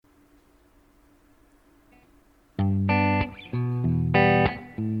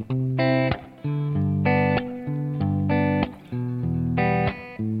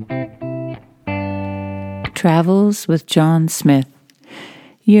Travels with John Smith,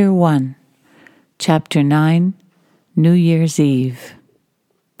 Year 1, Chapter 9, New Year's Eve.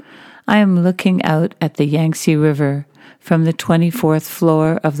 I am looking out at the Yangtze River from the 24th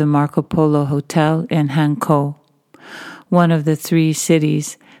floor of the Marco Polo Hotel in Hankou, one of the 3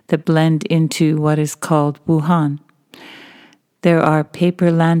 cities that blend into what is called Wuhan. There are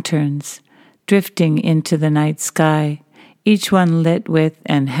paper lanterns drifting into the night sky, each one lit with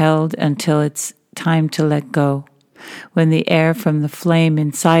and held until it's time to let go, when the air from the flame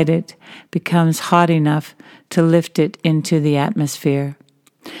inside it becomes hot enough to lift it into the atmosphere.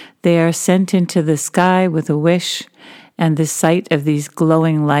 They are sent into the sky with a wish, and the sight of these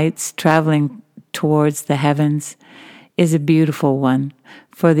glowing lights traveling towards the heavens is a beautiful one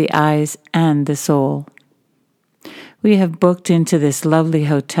for the eyes and the soul. We have booked into this lovely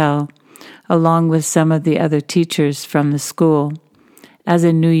hotel, along with some of the other teachers from the school, as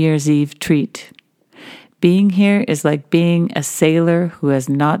a New Year's Eve treat. Being here is like being a sailor who has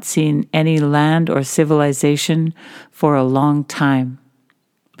not seen any land or civilization for a long time.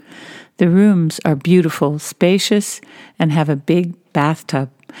 The rooms are beautiful, spacious, and have a big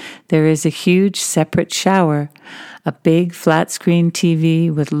bathtub. There is a huge separate shower, a big flat-screen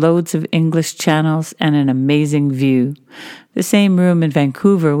TV with loads of English channels and an amazing view. The same room in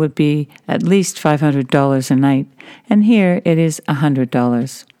Vancouver would be at least $500 a night, and here it is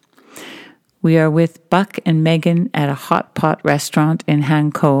 $100. We are with Buck and Megan at a hot pot restaurant in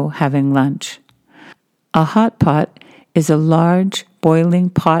Hankou having lunch. A hot pot is a large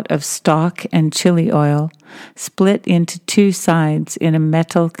boiling pot of stock and chili oil split into 2 sides in a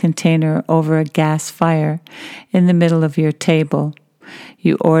metal container over a gas fire in the middle of your table.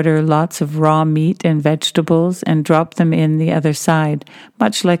 You order lots of raw meat and vegetables and drop them in the other side,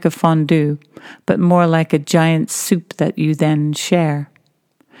 much like a fondue, but more like a giant soup that you then share.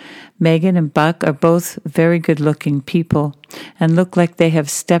 Megan and Buck are both very good-looking people and look like they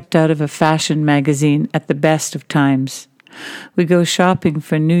have stepped out of a fashion magazine at the best of times. We go shopping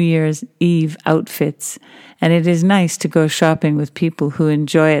for New Year's Eve outfits, and it is nice to go shopping with people who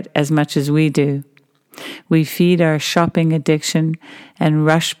enjoy it as much as we do. We feed our shopping addiction and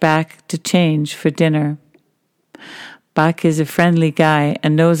rush back to change for dinner. Buck is a friendly guy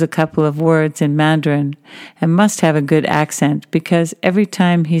and knows a couple of words in Mandarin and must have a good accent because every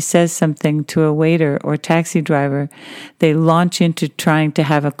time he says something to a waiter or taxi driver, they launch into trying to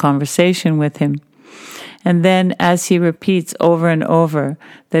have a conversation with him. And then as he repeats over and over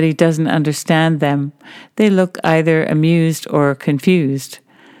that he doesn't understand them, they look either amused or confused.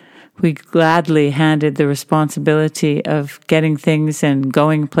 We gladly handed the responsibility of getting things and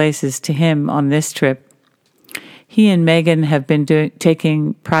going places to him on this trip. He and Megan have been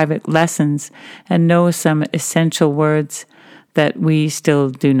taking private lessons and know some essential words that we still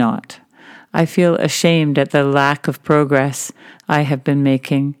do not. I feel ashamed at the lack of progress I have been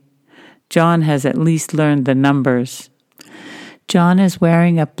making. John has at least learned the numbers. John is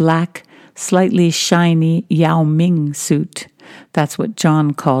wearing a black, slightly shiny Yao Ming suit. That's what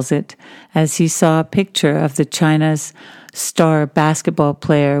John calls it, as he saw a picture of the China's star basketball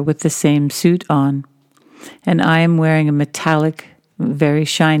player with the same suit on. And I am wearing a metallic, very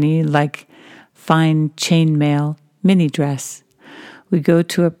shiny, like fine chainmail mini dress. We go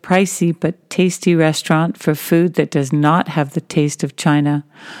to a pricey but tasty restaurant for food that does not have the taste of China,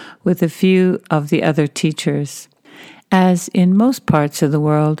 with a few of the other teachers. As in most parts of the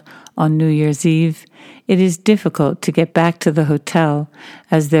world, on New Year's Eve, it is difficult to get back to the hotel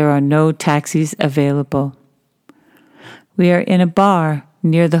as there are no taxis available. We are in a bar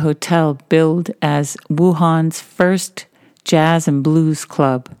near the hotel billed as Wuhan's first jazz and blues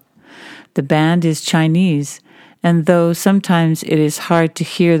club. The band is Chinese, and though sometimes it is hard to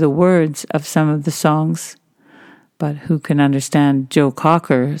hear the words of some of the songs, but who can understand Joe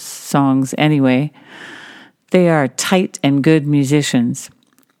Cocker's songs anyway, they are tight and good musicians.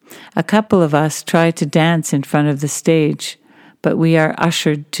 A couple of us try to dance in front of the stage, but we are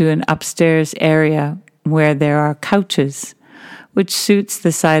ushered to an upstairs area where there are couches, which suits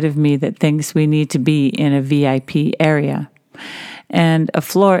the side of me that thinks we need to be in a VIP area, and a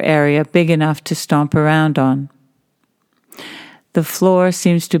floor area big enough to stomp around on. The floor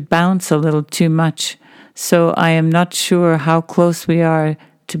seems to bounce a little too much, so I am not sure how close we are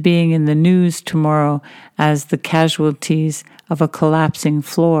to being in the news tomorrow as the casualties of a collapsing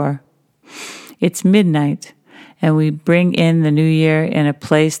floor. It's midnight, and we bring in the new year in a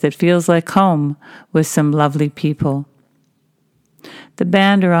place that feels like home with some lovely people. The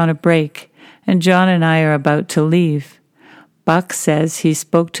band are on a break, and John and I are about to leave. Buck says he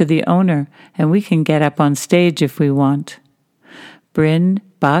spoke to the owner, and we can get up on stage if we want. Bryn,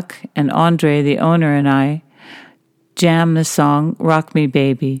 Buck, and Andre, the owner, and I jam the song Rock Me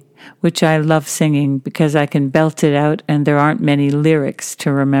Baby, which I love singing because I can belt it out and there aren't many lyrics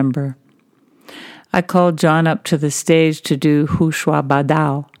to remember. I called John up to the stage to do Hu Shua Ba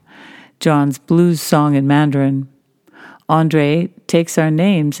Dao, John's blues song in Mandarin. Andre takes our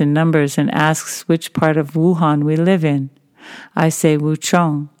names and numbers and asks which part of Wuhan we live in. I say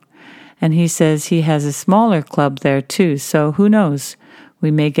Wuchong, and he says he has a smaller club there too, so who knows,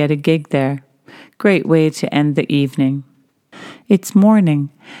 we may get a gig there. Great way to end the evening. It's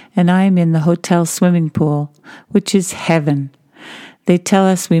morning, and I am in the hotel swimming pool, which is heaven. They tell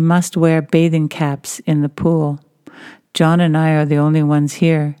us we must wear bathing caps in the pool. John and I are the only ones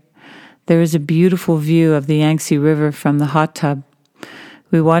here. There is a beautiful view of the Yangtze River from the hot tub.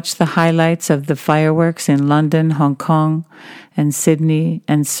 We watch the highlights of the fireworks in London, Hong Kong, and Sydney,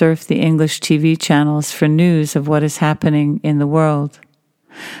 and surf the English TV channels for news of what is happening in the world.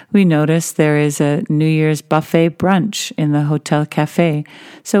 We notice there is a New Year's buffet brunch in the hotel cafe,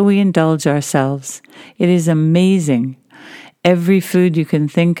 so we indulge ourselves. It is amazing. Every food you can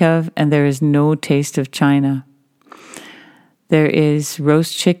think of, and there is no taste of China. There is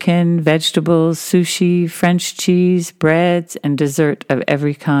roast chicken, vegetables, sushi, French cheese, breads, and dessert of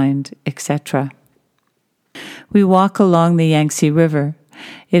every kind, etc. We walk along the Yangtze River.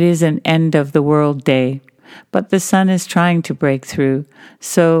 It is an end-of-the-world day, but the sun is trying to break through,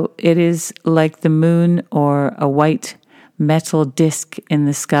 so it is like the moon or a white metal disc in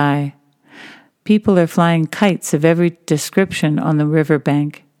the sky. People are flying kites of every description on the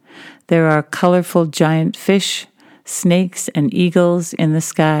riverbank. There are colorful giant fish, snakes, and eagles in the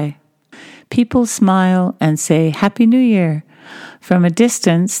sky. People smile and say, Happy New Year. From a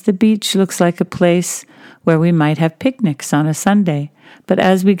distance, the beach looks like a place where we might have picnics on a Sunday, but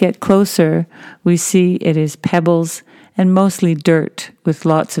as we get closer, we see it is pebbles and mostly dirt with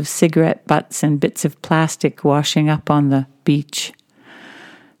lots of cigarette butts and bits of plastic washing up on the beach.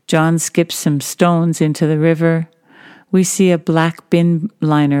 John skips some stones into the river. We see a black bin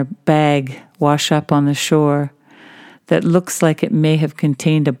liner bag wash up on the shore that looks like it may have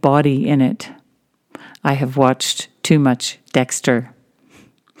contained a body in it. I have watched too much Dexter.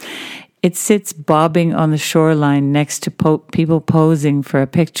 It sits bobbing on the shoreline next to people posing for a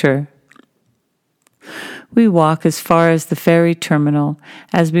picture. We walk as far as the ferry terminal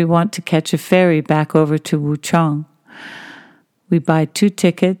as we want to catch a ferry back over to Wuchang. We buy 2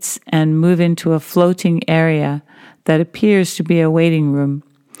 tickets and move into a floating area that appears to be a waiting room,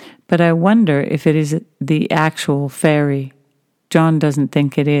 but I wonder if it is the actual ferry. John doesn't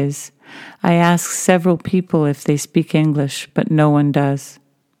think it is. I ask several people if they speak English, but no one does.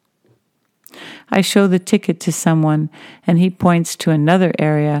 I show the ticket to someone, and he points to another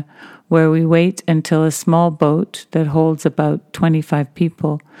area where we wait until a small boat that holds about 25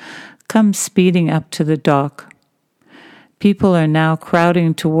 people comes speeding up to the dock. People are now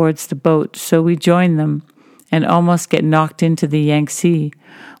crowding towards the boat, so we join them and almost get knocked into the Yangtze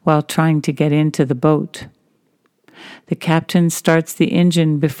while trying to get into the boat. The captain starts the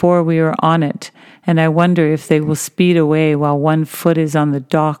engine before we are on it, and I wonder if they will speed away while one foot is on the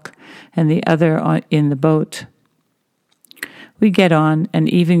dock and the other in the boat. We get on and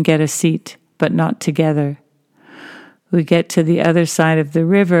even get a seat, but not together. We get to the other side of the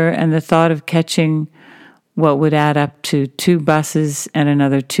river, and the thought of catching what would add up to 2 buses and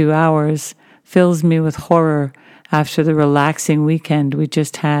another 2 hours fills me with horror after the relaxing weekend we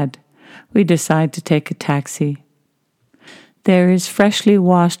just had. We decide to take a taxi. There is freshly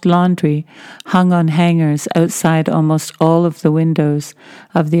washed laundry hung on hangers outside almost all of the windows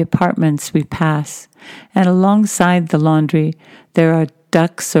of the apartments we pass, and alongside the laundry there are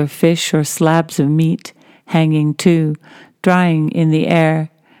ducks or fish or slabs of meat hanging too, drying in the air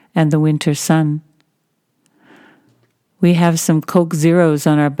and the winter sun. We have some Coke Zeros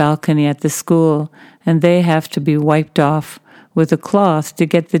on our balcony at the school, and they have to be wiped off with a cloth to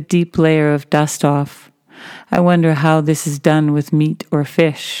get the deep layer of dust off. I wonder how this is done with meat or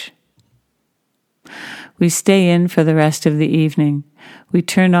fish. We stay in for the rest of the evening. We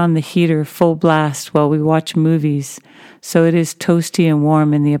turn on the heater full blast while we watch movies, so it is toasty and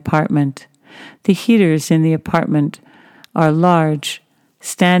warm in the apartment. The heaters in the apartment are large,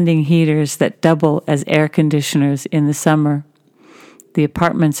 standing heaters that double as air conditioners in the summer. The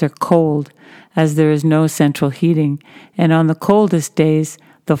apartments are cold, as there is no central heating, and on the coldest days,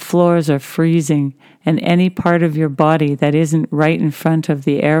 the floors are freezing, and any part of your body that isn't right in front of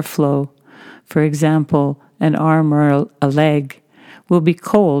the airflow, for example, an arm or a leg, will be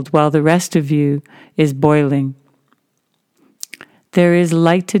cold while the rest of you is boiling. There is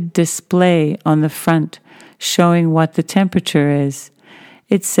lighted display on the front showing what the temperature is.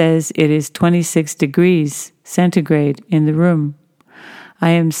 It says it is 26 degrees centigrade in the room. I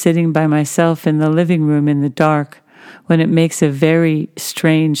am sitting by myself in the living room in the dark when it makes a very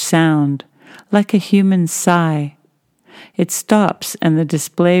strange sound, like a human sigh. It stops and the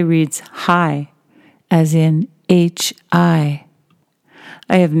display reads high, as in H-I.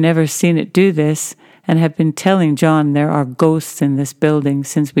 I have never seen it do this and have been telling John there are ghosts in this building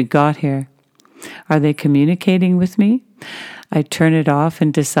since we got here. Are they communicating with me? I turn it off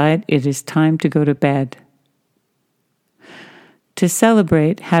and decide it is time to go to bed. To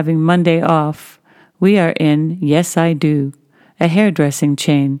celebrate having Monday off, we are in Yes I Do, a hairdressing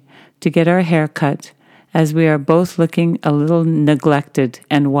chain, to get our hair cut, as we are both looking a little neglected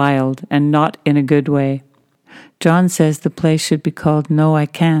and wild, and not in a good way. John says the place should be called No I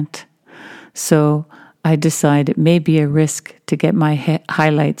Can't, so I decide it may be a risk to get my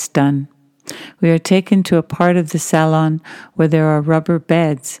highlights done. We are taken to a part of the salon where there are rubber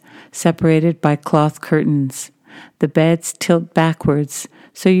beds separated by cloth curtains. The beds tilt backwards,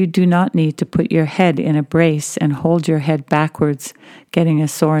 so you do not need to put your head in a brace and hold your head backwards, getting a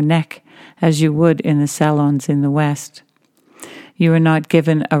sore neck, as you would in the salons in the West. You are not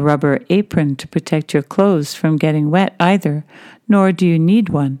given a rubber apron to protect your clothes from getting wet either, nor do you need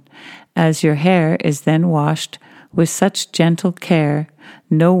one, as your hair is then washed with such gentle care,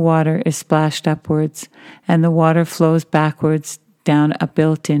 no water is splashed upwards, and the water flows backwards down a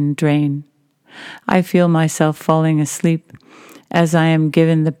built-in drain. I feel myself falling asleep as I am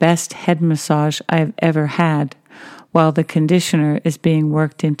given the best head massage I have ever had, while the conditioner is being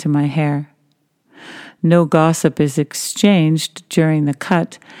worked into my hair. No gossip is exchanged during the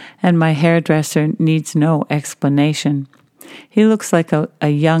cut, and my hairdresser needs no explanation. He looks like a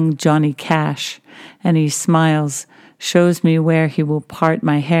young Johnny Cash, and he smiles, shows me where he will part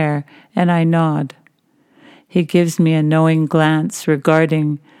my hair, and I nod. He gives me a knowing glance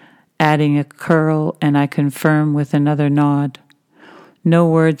regarding adding a curl, and I confirm with another nod. No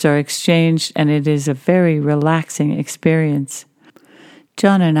words are exchanged, and it is a very relaxing experience.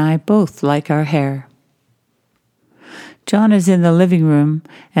 John and I both like our hair. John is in the living room,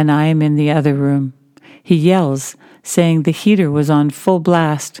 and I am in the other room. He yells, saying the heater was on full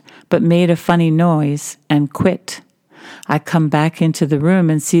blast, but made a funny noise and quit. I come back into the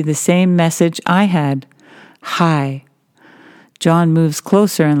room and see the same message I had. Hi. John moves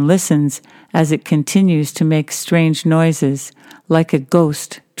closer and listens as it continues to make strange noises, like a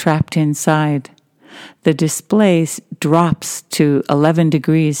ghost trapped inside. The display drops to 11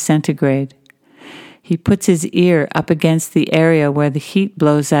 degrees centigrade. He puts his ear up against the area where the heat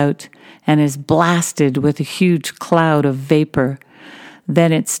blows out and is blasted with a huge cloud of vapor.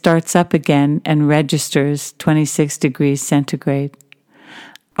 Then it starts up again and registers 26 degrees centigrade.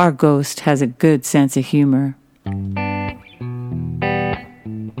 Our ghost has a good sense of humor.